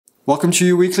Welcome to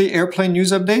your weekly airplane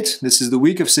news update. This is the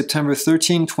week of September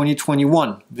 13,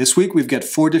 2021. This week we've got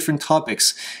 4 different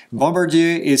topics.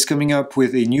 Bombardier is coming up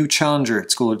with a new Challenger.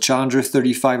 It's called a Challenger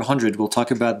 3500. We'll talk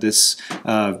about this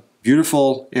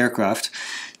beautiful aircraft.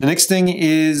 The next thing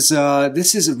is,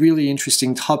 this is a really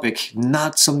interesting topic,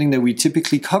 not something that we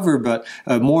typically cover, but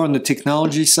more on the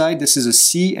technology side. This is a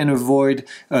see and avoid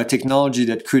technology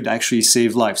that could actually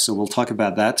save lives, so we'll talk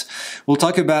about that. We'll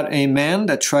talk about a man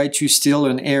that tried to steal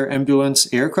an air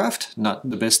ambulance aircraft, not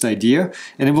the best idea,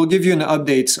 and then we'll give you an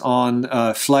update on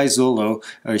FlyZolo.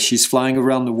 She's flying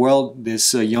around the world,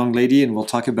 this young lady, and we'll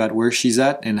talk about where she's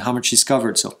at and how much she's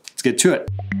covered, so let's get to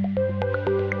it.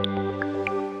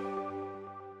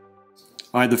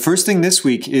 Alright, the first thing this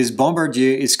week is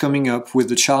Bombardier is coming up with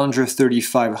the Challenger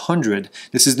 3500.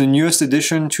 This is the newest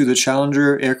addition to the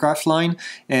Challenger aircraft line,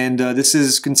 and this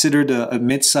is considered a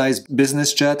mid-size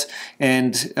business jet,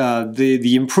 and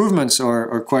the improvements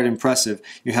are quite impressive.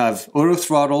 You have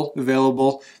autothrottle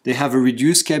available, they have a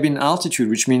reduced cabin altitude,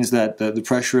 which means that the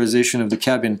pressurization of the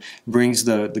cabin brings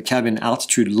the cabin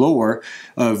altitude lower,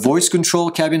 voice control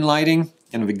cabin lighting,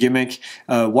 kind of a gimmick,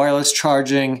 wireless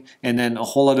charging, and then a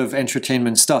whole lot of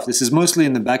entertainment stuff. This is mostly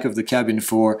in the back of the cabin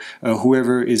for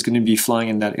whoever is going to be flying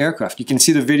in that aircraft. You can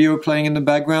see the video playing in the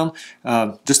background.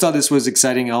 Just thought this was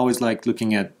exciting. I always like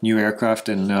looking at new aircraft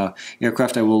and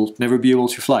aircraft I will never be able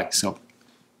to fly. So.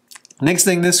 Next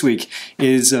thing this week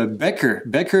is Becker.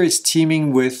 Becker is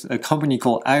teaming with a company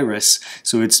called Iris.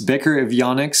 So it's Becker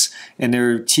Avionics, and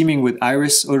they're teaming with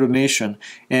Iris Automation.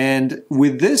 And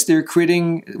with this, they're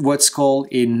creating what's called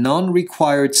a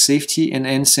non-required safety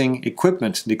enhancing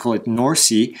equipment. They call it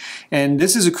NORSEE. And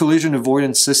this is a collision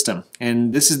avoidance system.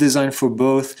 And this is designed for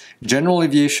both general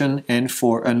aviation and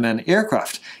for unmanned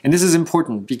aircraft. And this is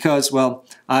important because, well,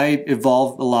 I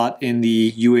evolve a lot in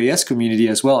the UAS community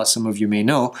as well, as some of you may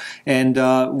know. And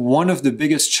one of the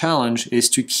biggest challenge is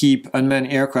to keep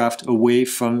unmanned aircraft away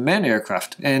from manned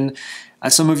aircraft. And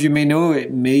as some of you may know,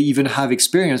 it may even have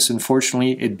experience.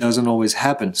 Unfortunately, it doesn't always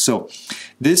happen. So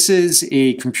this is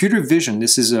a computer vision.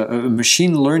 This is a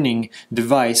machine learning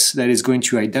device that is going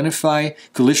to identify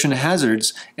collision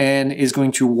hazards and is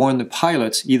going to warn the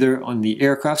pilot either on the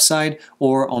aircraft side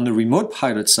or on the remote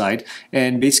pilot side,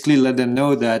 and basically let them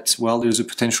know that, well, there's a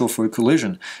potential for a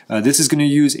collision. This is going to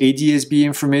use ADS-B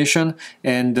information,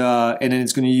 and then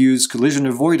it's going to use collision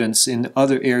avoidance in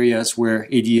other areas where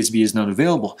ADS-B is not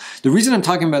available. The reason I'm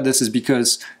talking about this is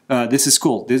because this is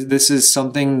cool. This is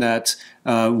something that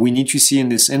we need to see in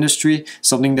this industry,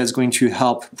 something that's going to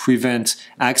help prevent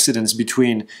accidents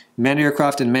between manned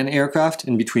aircraft and manned aircraft,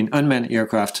 and between unmanned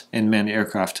aircraft and manned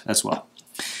aircraft as well.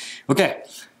 Okay.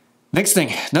 Next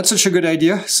thing, not such a good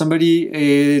idea. Somebody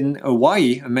in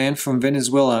Hawaii, a man from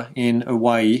Venezuela in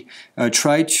Hawaii,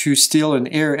 tried to steal an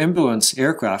air ambulance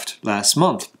aircraft last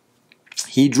month.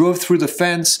 He drove through the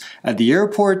fence at the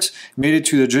airport, made it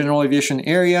to the general aviation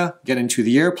area, got into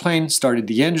the airplane, started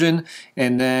the engine,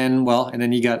 and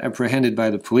then he got apprehended by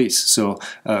the police. So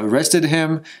arrested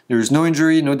him. There was no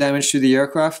injury, no damage to the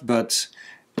aircraft, but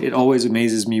it always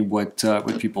amazes me what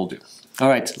people do. All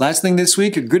right, last thing this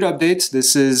week, a good update.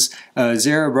 This is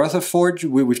Zara Rutherford.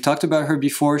 We've talked about her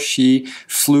before. She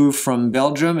flew from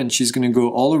Belgium, and she's going to go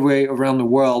all the way around the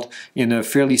world in a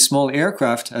fairly small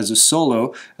aircraft as a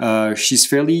solo. She's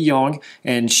fairly young,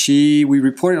 and we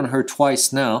reported on her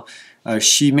twice now.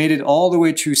 She made it all the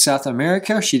way to South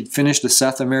America. She finished the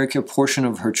South America portion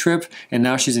of her trip, and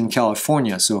now she's in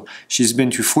California. So she's been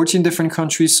to 14 different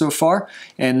countries so far,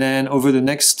 and then over the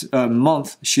next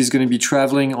month, she's going to be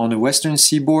traveling on the western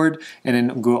seaboard, and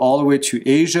then go all the way to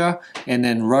Asia, and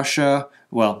then Russia,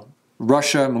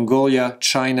 Mongolia,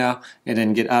 China, and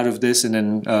then get out of this and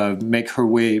then make her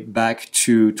way back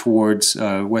towards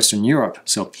Western Europe.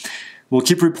 So we'll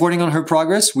keep reporting on her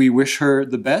progress. We wish her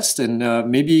the best, and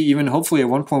maybe even hopefully at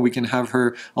one point we can have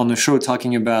her on the show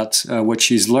talking about what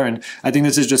she's learned. I think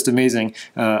this is just amazing.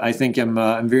 I think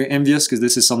I'm very envious because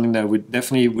this is something that I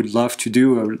would love to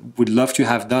do, or would love to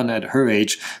have done at her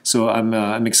age. So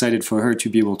I'm excited for her to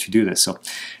be able to do this. So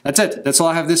that's it. That's all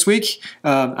I have this week.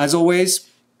 As always,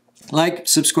 like,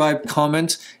 subscribe,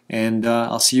 comment, and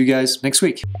I'll see you guys next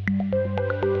week.